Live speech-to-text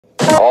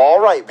All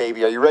right,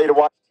 baby, are you ready to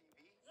watch?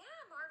 Yeah,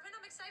 Marvin,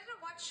 I'm excited to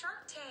watch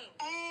Shark Tank.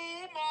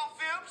 Ooh, my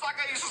Phipps, I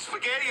got you some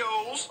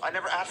SpaghettiOs. I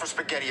never asked for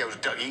SpaghettiOs,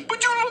 Dougie.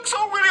 But you look so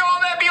really all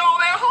that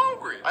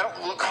hungry. I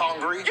don't look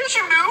hungry. Yes,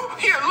 you do.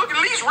 Here, look,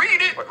 at least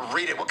read it. What,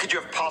 read it. What could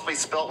you have possibly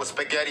spelled with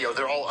SpaghettiOs?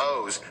 They're all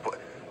O's. What,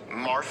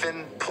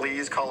 Marfin,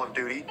 please, Call of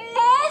Duty.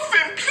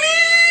 Marvin,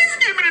 please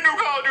give me the new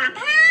Call of Duty,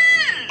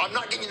 please. I'm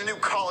not getting you the new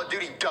Call of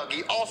Duty,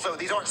 Dougie. Also,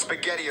 these aren't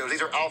SpaghettiOs.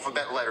 These are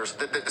alphabet letters.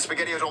 The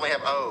SpaghettiOs only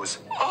have O's.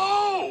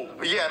 Oh.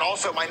 Yeah, and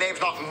also, my name's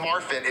not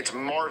Marfin. It's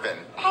Marvin.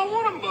 I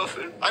want a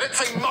muffin. I didn't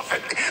say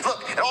muffin.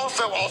 Look, and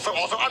also,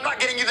 I'm not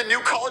getting you the new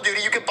Call of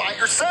Duty. You can buy it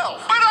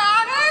yourself. But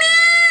I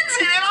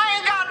need it. I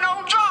ain't got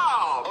no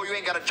job. Oh, you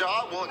ain't got a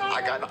job? Well,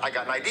 I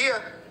got an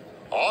idea.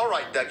 All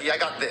right, Dougie, I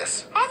got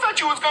this. I thought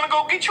you was gonna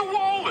go get your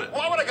wallet.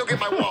 Why would I go get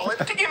my wallet?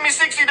 To give me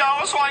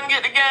 $60 so I can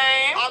get the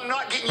game. I'm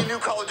not getting you new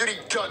Call of Duty,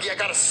 Dougie. I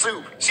got a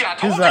soup. See, I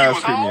told His you you eyes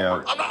was creep me hungry.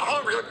 out. I'm not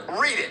hungry. Look,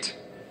 read it.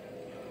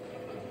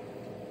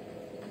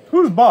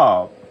 Who's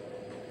Bob?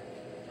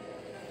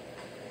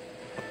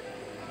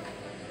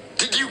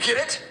 Did you get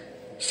it?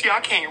 See, I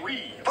can't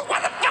read. But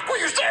why the fuck were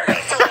you staring at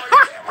it so long? You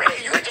can't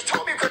read. You just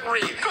told me you couldn't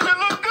read. Because it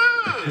looked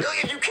good.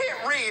 If you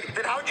can't read,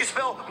 then how would you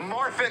spell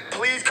Marfin,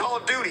 please, Call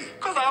of Duty?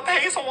 Because I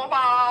paid someone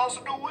 $5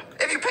 to do it.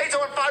 If you paid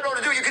someone $5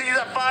 to do it, you could use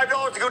that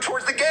 $5 to go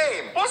towards the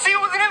game. Well, see, it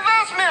was an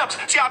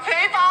investment. See, I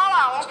paid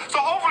 $5, so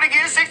hopefully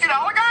get a $60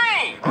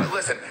 gain. All right,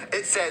 listen.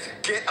 It says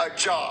get a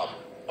job.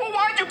 Well,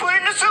 why'd you put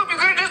it in the soup? You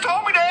could have just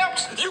told me that.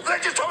 You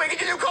could have just told me to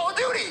get you new Call of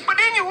Duty. But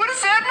then you would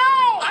have said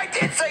no. I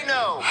did say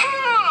no.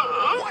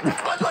 What?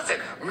 But listen,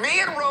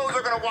 me and Rose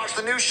are going to watch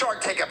the new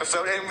Shark Tank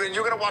episode, and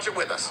you're going to watch it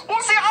with us. Well,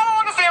 see, I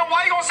don't understand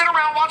why you going to sit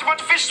around and watch a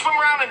bunch of fish swim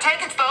around and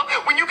taking stuff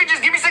when you could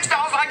just give me $6 so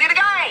I can get a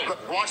game.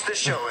 Look, watch this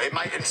show. It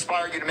might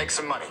inspire you to make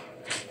some money.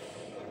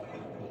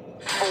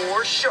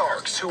 4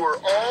 sharks who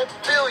are all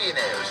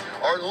billionaires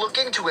are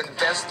looking to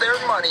invest their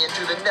money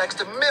into the next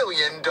 $1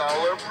 million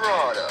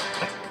product.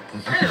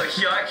 Hello,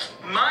 sharks.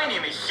 My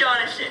name is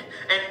Jonathan,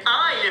 and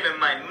I live in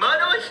my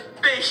mother's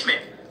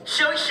basement.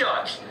 So,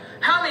 sharks,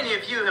 how many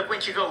of you have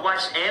went to go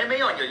watch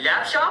anime on your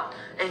laptop,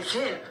 and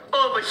then,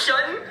 all of a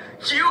sudden,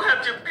 you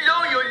have to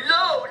blow your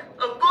load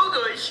of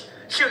boogers?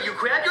 So you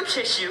grab your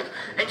tissue,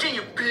 and then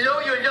you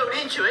blow your load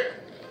into it,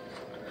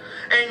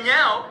 and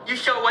now you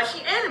start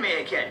watching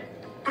anime again.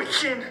 But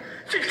then,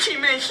 15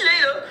 minutes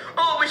later,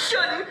 all of a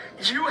sudden,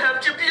 you have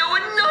to blow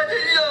another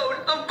load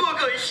of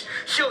boogers.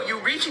 So you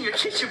reach in your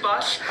tissue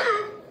box.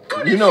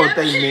 You know what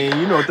they mean.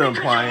 You know what they're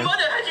implying. Your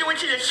mother hasn't went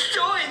to the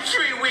store in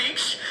 3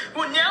 weeks.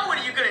 Well, now what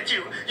are you gonna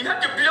do? You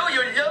have to blow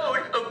your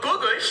load of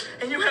boogers,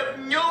 and you have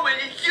nowhere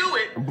to do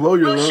it. Blow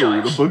your load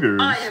sharks, of boogers.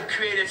 I have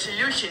created a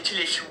solution to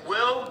this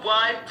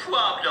worldwide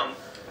problem.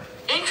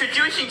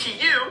 Introducing to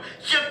you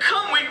the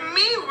Come With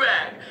Me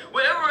rag.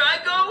 Wherever I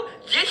go,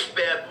 this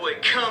bad boy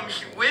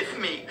comes with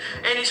me.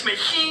 And it's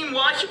machine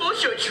washable,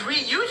 so it's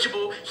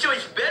reusable, so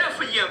it's better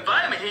for the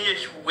environment than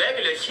just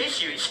regular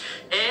tissues.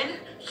 And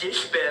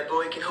this bad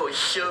boy can hold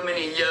so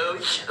many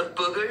loads of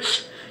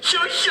boogers. So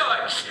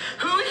sharks,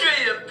 who's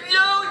ready to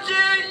blow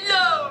their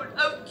load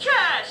of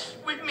cash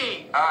with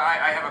me?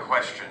 I have a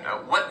question.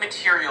 What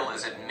material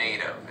is it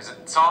made of? Is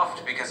it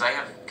soft? Because I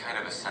have kind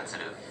of a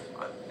sensitive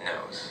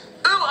nose.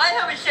 Oh, I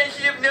have a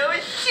sensitive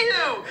nose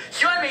too,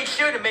 so I made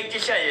sure to make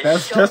this out of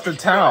That's just a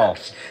towel.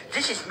 products.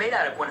 This is made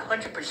out of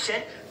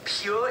 100%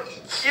 pure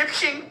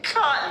Egyptian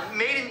cotton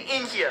made in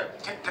India.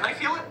 Can I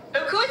feel it?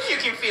 Of course you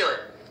can feel it.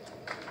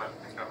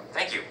 Oh,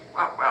 thank you.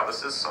 Wow,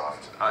 this is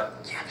soft.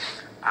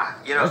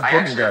 You know, That's I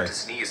actually booger have guy. to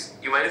sneeze.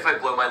 You mind if I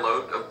blow my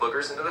load of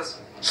boogers into this?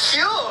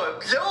 Sure,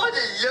 blow all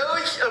the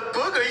loads of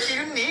boogers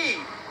you need.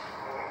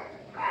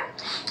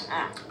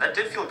 That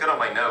did feel good on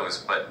my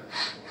nose, but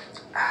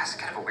it's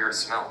kind of a weird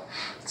smell.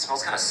 It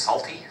smells kind of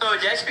salty. Oh,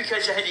 that's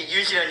because I had to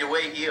use it on the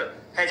way here.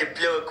 Had to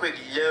blow a quick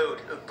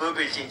load of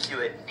boogers into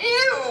it.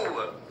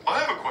 Ew! I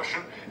have a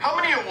question. How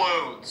many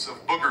loads of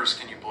boogers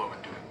can you blow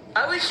into it?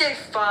 I would say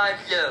 5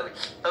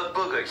 loads of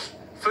boogers.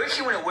 First,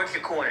 you want to work the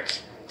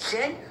corners.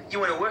 Then, you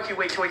want to work your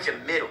way towards the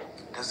middle.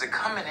 Does it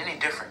come in any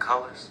different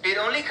colors? It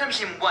only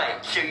comes in white,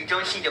 so you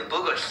don't see the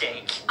booger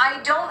stains.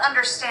 I don't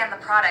understand the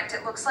product.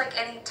 It looks like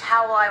any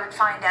towel I would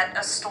find at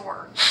a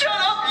store. Shut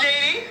up,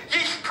 lady!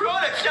 This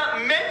product's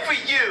not meant for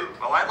you!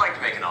 Well, I'd like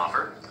to make an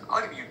offer.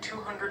 I'll give you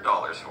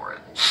 $200 for it.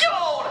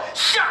 Sold,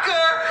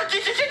 sucker!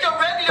 This is just a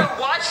regular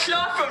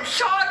washcloth from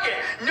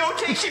Target. No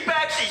takesy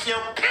backsies, no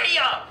pay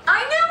up!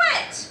 I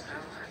knew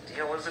it!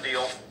 Deal is a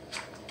deal.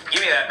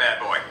 Give me that bad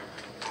boy.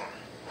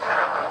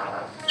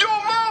 Yo,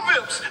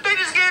 Marvips! They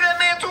just gave that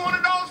man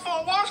 $200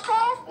 for a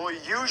washcloth? Well,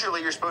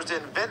 usually you're supposed to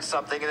invent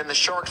something, and then the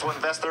sharks will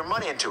invest their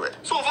money into it.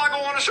 So if I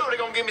go on the show, they're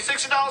gonna give me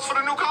 $60 for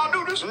the new Call of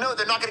Duty? No,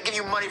 they're not going to give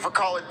you money for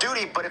Call of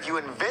Duty, but if you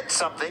invent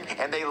something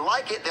and they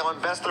like it, they'll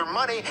invest their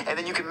money, and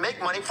then you can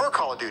make money for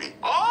Call of Duty.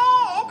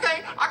 Oh,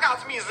 okay. I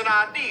got some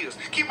ideas.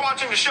 Keep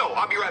watching the show.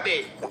 I'll be right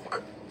back.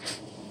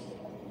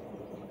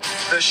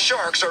 The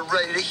sharks are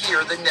ready to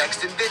hear the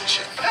next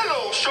invention.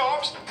 Hello,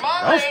 sharks.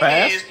 My That was name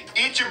fast. is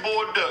It's Your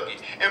Boy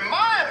Duggie, and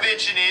my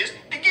invention is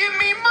to give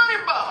me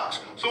money box.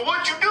 So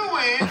what you do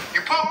is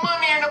you put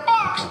money in the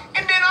box,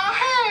 and then I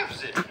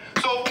halves it.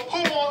 So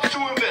who wants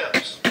to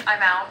invest? I'm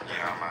out.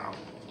 Yeah,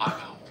 I'm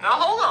out. Now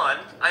hold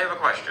on. I have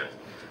a question.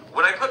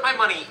 When I put my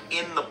money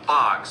in the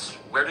box,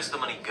 where does the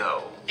money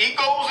go? It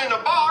goes in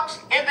the box,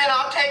 and then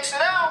I takes it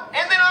out,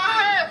 and then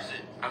I halves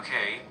it.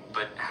 Okay,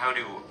 but how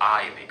do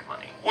I make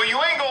money? Well, you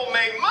ain't gonna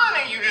make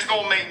money, you just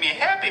gonna make me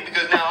happy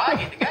because now I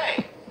get the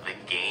game. The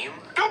game?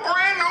 The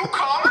brand new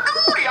Call of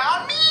Duty,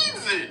 I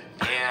needs it.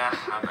 Yeah,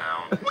 I'm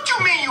out. What you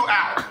mean you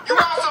out? You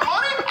out some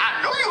money? I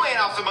know you ain't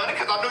out some money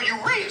because I know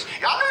you rich.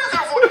 I know you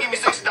can afford to give me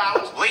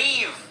 $6.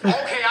 Leave!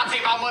 Okay, I'll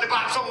take my money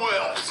back somewhere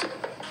else.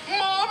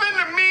 Marvin,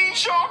 the mean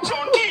sharks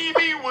on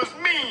TV was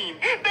mean.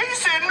 They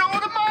said no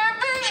to my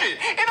invention.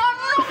 And I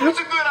know it's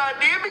a good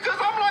idea because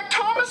I'm like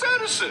Thomas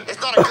Edison.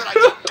 It's not a good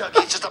idea,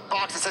 Duggie. It's just a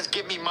box that says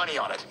give me money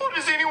on it. Well,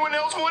 does anyone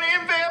else want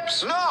to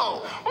invest?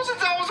 No. Well,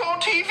 since I was on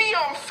TV,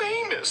 I'm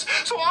famous.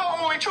 So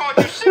I'll only charge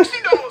you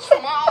 $60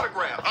 for my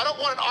autograph. I don't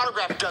want an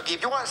autograph, Duggie.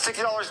 If you want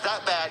 $60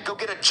 that bad, go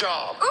get a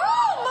job.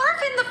 Ooh,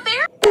 Marvin, the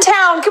fair in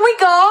town. Can we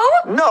go?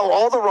 No,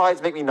 all the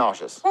rides make me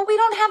nauseous. Well, we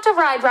don't have to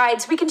ride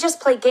rides. We can just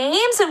play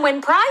games and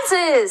win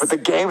prizes. But the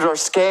games are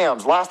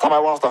scams. Last time I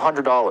lost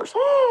 $100.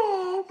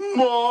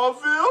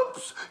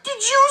 Marvips,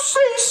 did you say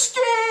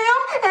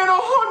scam and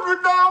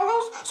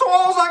 $100? So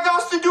all I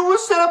got to do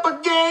is set up a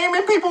game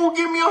and people will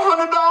give me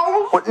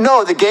 $100? Well,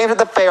 no, the games at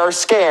the fair are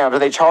scams,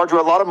 and they charge you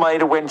a lot of money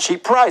to win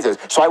cheap prizes.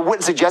 So I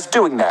wouldn't suggest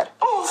doing that.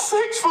 Oh,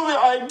 thanks for the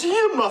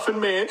idea, Muffin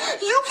Man.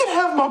 You can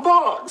have my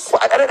box.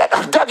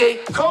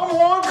 Duggie! Come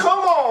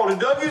on,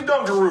 the Duggie's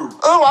Dunkaroo.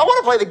 Oh, I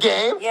want to play the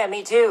game. Yeah,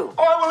 me too.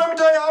 All right, well, let me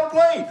tell you how to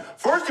play.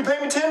 First, you pay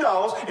me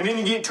 $10, and then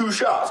you get 2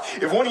 shots.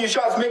 If one of your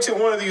shots makes it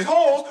one of these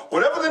holes,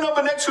 whatever the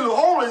number next to the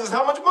hole is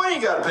how much money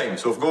you got to pay me.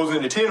 So if it goes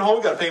in the 10 hole,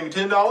 you got to pay me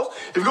 $10.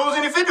 If it goes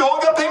in the 50 hole,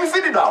 you got to pay me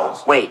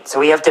 $50. Wait, so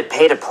we have to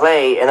pay to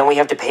play, and then we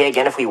have to pay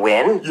again if we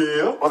win?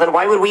 Yeah. Well, then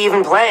why would we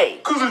even play?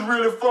 Because it's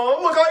really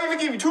fun. Look, I even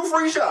give you 2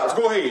 free shots.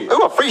 Go ahead.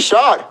 Ooh, a free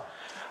shot.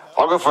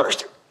 I'll go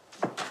first.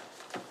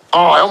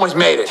 Oh, I almost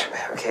made it.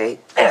 Okay.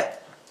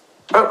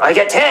 Oh, I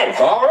get 10.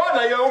 All right,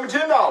 now you owe me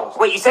 $10.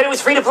 Wait, you said it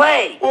was free to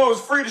play. Well,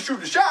 it's free to shoot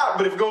the shot,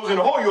 but if it goes in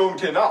the hole, you owe me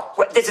 $10.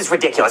 What? This is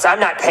ridiculous. I'm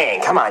not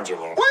paying. Come on,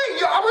 Junior.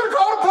 Wait, I'm going to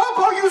call the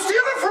papa. You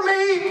steal it from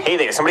me. Hey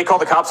there, somebody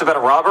called the cops about a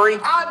robbery?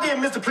 I did,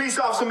 Mr. Police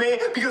Officer, man,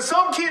 because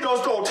some kid done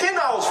stole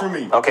 $10 from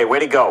me. Okay,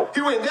 where'd he go?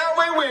 He went that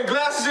way wearing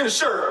glasses and a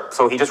shirt.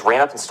 So he just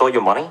ran up and stole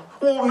your money?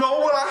 Well, no,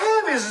 what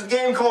I have is this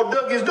game called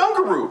Duggie's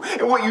Dunkaroo.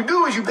 And what you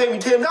do is you pay me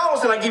 $10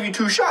 and I give you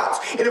 2 shots.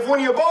 And if one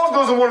of your balls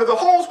goes in one of the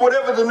holes,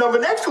 whatever the number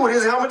next to it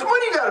is how much money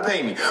you got to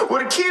pay me.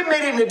 Well, the kid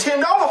made it in a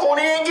 $10 hole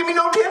and he ain't give me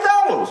no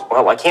 $10.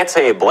 Well, I can't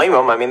say I blame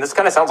him. I mean, this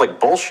kind of sounds like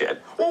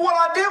bullshit. Well, what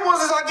I did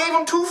was I gave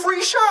him 2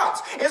 free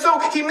shots. And so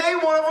he made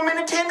one of them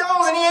into $10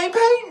 and he ain't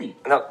paid me.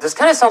 Now, this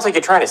kind of sounds like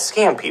you're trying to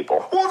scam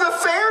people. Well, the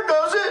fair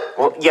does it.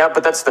 Well, yeah,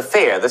 but that's the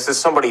fair. This is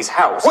somebody's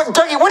house. What,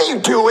 Duggie, what are you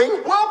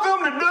doing?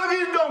 Welcome to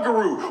Duggie's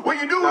Dunkaroo. What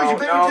you do is you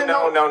pay me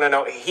 $10.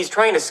 No. He's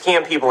trying to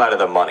scam people out of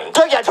their money.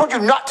 Duggie, I told you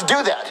not to do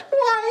that.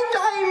 Well,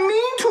 I ain't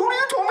mean to.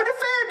 You told me the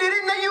fair did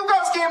it, and then you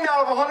got scammed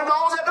out of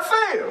 $100 at the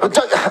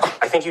fair.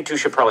 I think you two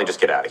should probably just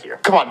get out of here.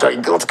 Come on,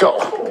 Duggie, let's go.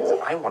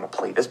 I want to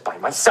play this by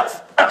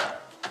myself.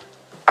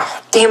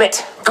 Oh, damn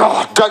it.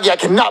 Oh, Duggie, I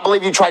cannot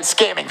believe you tried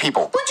scamming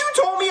people. But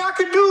you told me I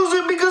could do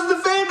it because the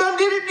fair done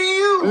did it to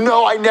you.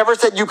 No, I never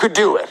said you could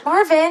do it.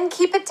 Marvin,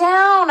 keep it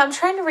down. I'm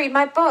trying to read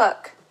my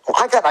book. Well,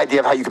 I got an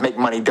idea of how you can make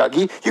money,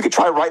 Duggie. You could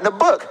try writing a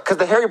book, because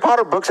the Harry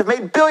Potter books have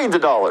made billions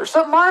of dollars.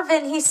 But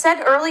Marvin, he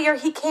said earlier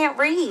he can't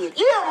read.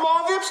 Yeah,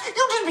 Marvips,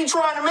 you just be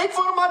trying to make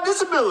fun of my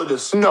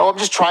disabilities. No, I'm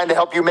just trying to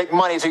help you make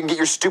money so you can get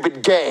your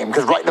stupid game,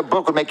 because writing a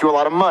book would make you a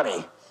lot of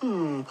money.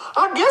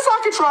 I guess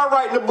I could try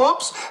writing the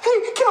books.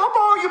 Hey, can I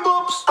borrow your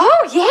books?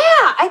 Oh,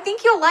 yeah. I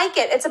think you'll like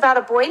it. It's about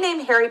a boy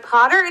named Harry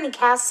Potter, and he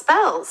casts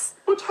spells.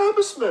 What type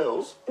of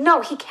smells?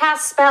 No, he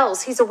casts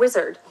spells. He's a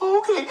wizard.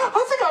 Okay,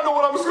 I think I know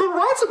what I'm going to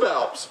write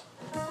about.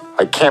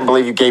 I can't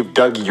believe you gave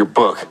Duggie your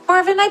book.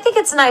 Marvin, I think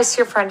it's nice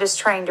your friend is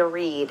trying to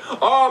read.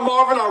 All right,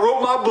 Marvin, I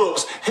wrote my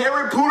books.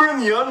 Harry Potter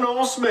and the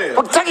Unknown Smell.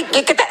 Well, Duggie,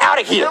 get that out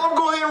of here. Now I'm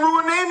going to go ahead and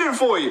ruin the ending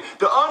for you.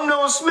 The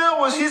Unknown Smell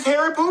was his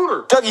Harry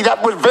Potter. Duggie,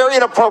 that was very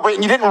inappropriate,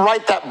 and you didn't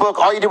write that book.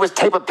 All you did was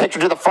tape a picture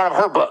to the front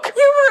of her book.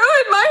 You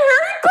ruined my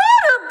Harry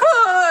Potter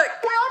book!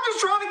 Well, I'm just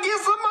trying to get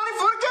some money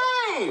for the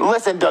game.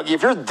 Listen, Duggie,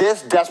 if you're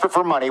this desperate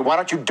for money, why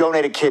don't you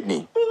donate a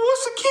kidney? Well,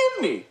 what's a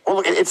kidney? Well,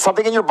 look, it's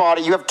something in your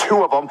body. You have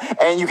 2 of them,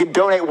 and you can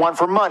donate 1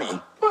 for money.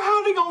 Well,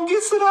 how are they going to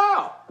get it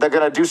out? They're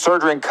going to do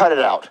surgery and cut it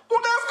out. Well,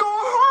 that's going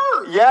to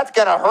hurt. Yeah, it's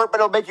going to hurt, but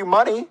it'll make you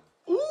money.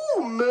 Ooh,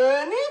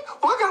 money?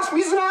 Well, I got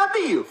me some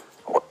idea.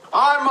 All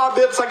right,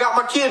 my bips, I got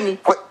my kidney.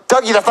 What?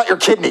 Duggie, that's not your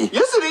kidney.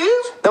 Yes, it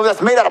is. No,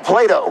 that's made out of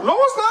Play-Doh. No,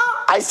 it's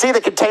not. I see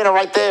the container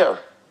right there.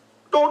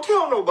 Don't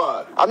tell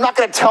nobody. I'm not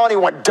gonna tell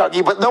anyone,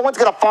 Dougie, but no one's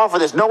gonna fall for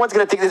this. No one's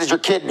gonna think this is your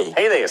kidney.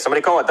 Hey there,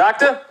 somebody call a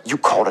doctor? You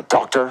called a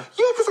doctor?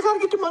 Yeah, because I got to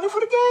get the money for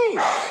the game.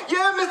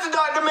 Yeah, Mr.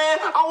 Doctor Man,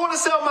 I want to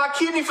sell my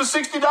kidney for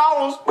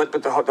 $60.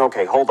 But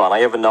okay, hold on. I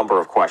have a number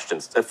of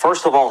questions.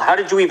 First of all, how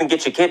did you even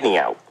get your kidney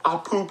out? I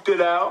pooped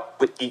it out.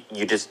 But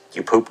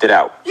you pooped it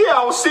out. Yeah,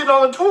 I was sitting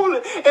on the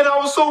toilet, and I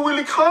was so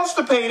really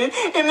constipated.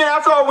 And then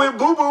after I went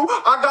boo-boo,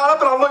 I got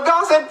up and I looked down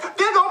and said,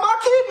 there go my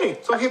kidney.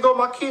 So here go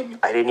my kidney.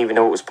 I didn't even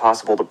know it was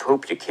possible to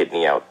poop your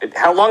kidney out.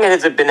 How long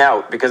has it been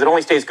out? Because it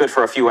only stays good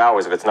for a few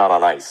hours if it's not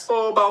on ice.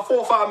 Oh, about 4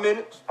 or 5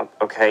 minutes.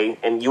 Okay,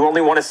 and you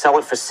only want to sell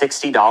it for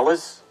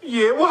 $60?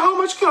 Yeah, well, how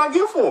much can I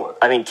get for it?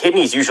 I mean,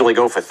 kidneys usually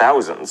go for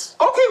thousands.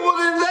 Okay, well,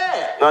 then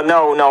that.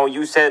 No,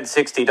 you said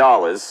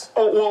 $60.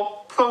 Oh,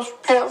 well, plus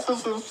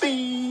taxes and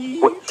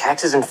fees. What,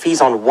 taxes and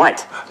fees on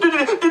what? The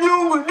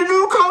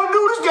new Call of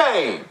Duty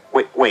game.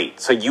 Wait,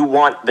 so you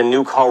want the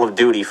new Call of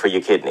Duty for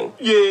your kidney?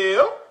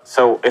 Yeah.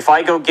 So if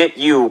I go get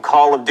you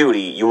Call of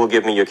Duty, you will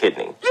give me your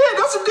kidney? Yeah,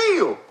 that's a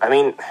deal. I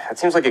mean, that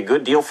seems like a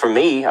good deal for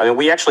me. I mean,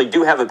 we actually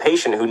do have a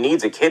patient who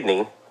needs a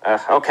kidney.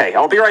 Okay,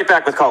 I'll be right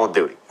back with Call of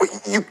Duty.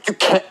 You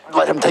can't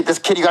let him take this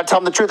kid. You gotta tell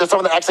him the truth. There's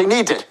someone that actually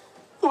needs it.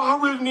 Well, I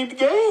really need the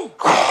game.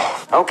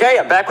 Okay,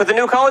 I'm back with the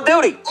new Call of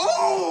Duty.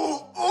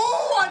 Oh,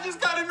 I just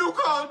got a new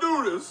Call of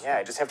Duty. Yeah,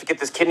 I just have to get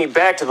this kidney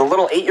back to the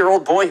little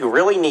 8-year-old boy who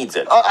really needs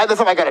it. That's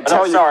something I gotta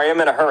tell you. Sorry, I'm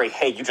in a hurry.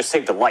 Hey, you just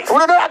saved a life. No,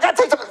 I gotta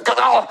take something.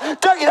 Oh,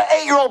 Dougie, the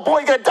 8-year-old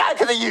boy, gonna die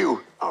because of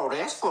you. Oh,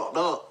 that's fucked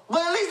up. But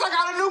at least I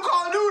got a new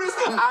Call of Duty.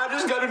 I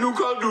just got a new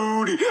Call of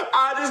Duty.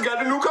 I just got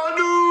a new Call of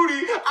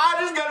Duty. I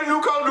just got a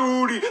new Call of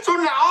Duty. So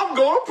now I'm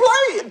gonna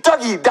play it.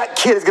 Dougie, that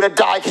kid is gonna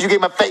die because you gave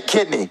him a fake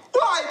kidney.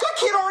 Why? That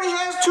kid already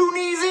has 2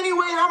 knees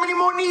anyway. How many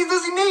more knees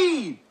does he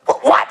need?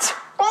 What?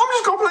 Oh, I'm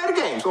just gonna play the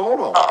game, so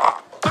hold on.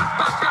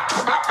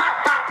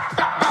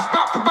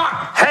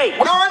 Hey!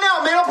 No, right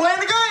now, man, I'm playing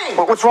the game.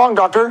 What's wrong,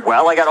 doctor?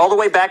 Well, I got all the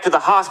way back to the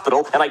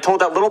hospital, and I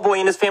told that little boy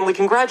and his family,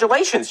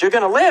 congratulations, you're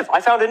gonna live.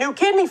 I found a new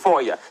kidney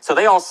for you. So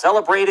they all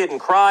celebrated and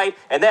cried,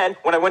 and then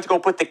when I went to go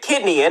put the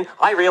kidney in,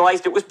 I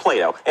realized it was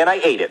Play-Doh, and I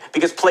ate it,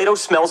 because Play-Doh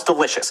smells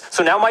delicious.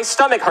 So now my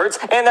stomach hurts,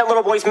 and that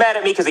little boy's mad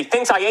at me because he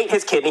thinks I ate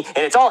his kidney, and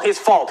it's all his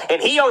fault,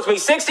 and he owes me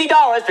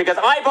 $60 because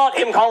I bought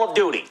him Call of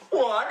Duty.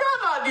 Well, I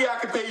got an idea I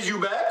can pay you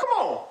back. Come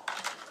on.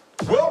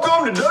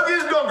 Welcome to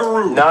Duggie's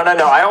Dunkaroo. No,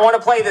 I don't want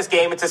to play this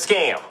game. It's a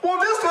scam. Well,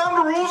 this time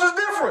the rules is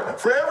different.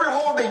 For every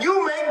hole that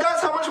you make,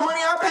 that's how much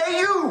money I pay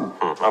you.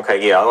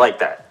 Okay, yeah, I like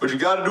that. But you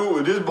gotta do it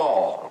with this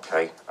ball.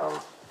 Okay,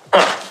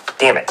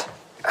 damn it.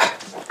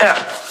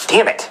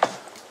 Damn it.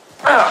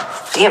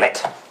 Damn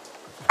it.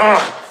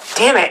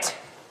 Damn it.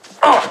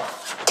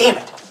 Damn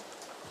it.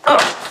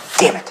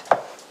 Damn it.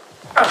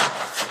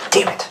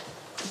 Damn it.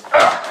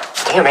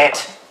 Damn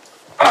it.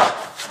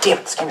 Damn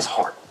it, this game is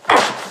hard.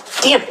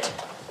 Damn it.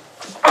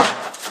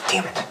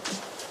 Damn it.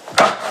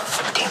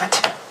 Damn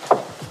it.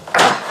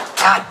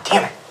 God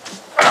damn it.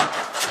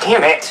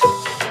 Damn it.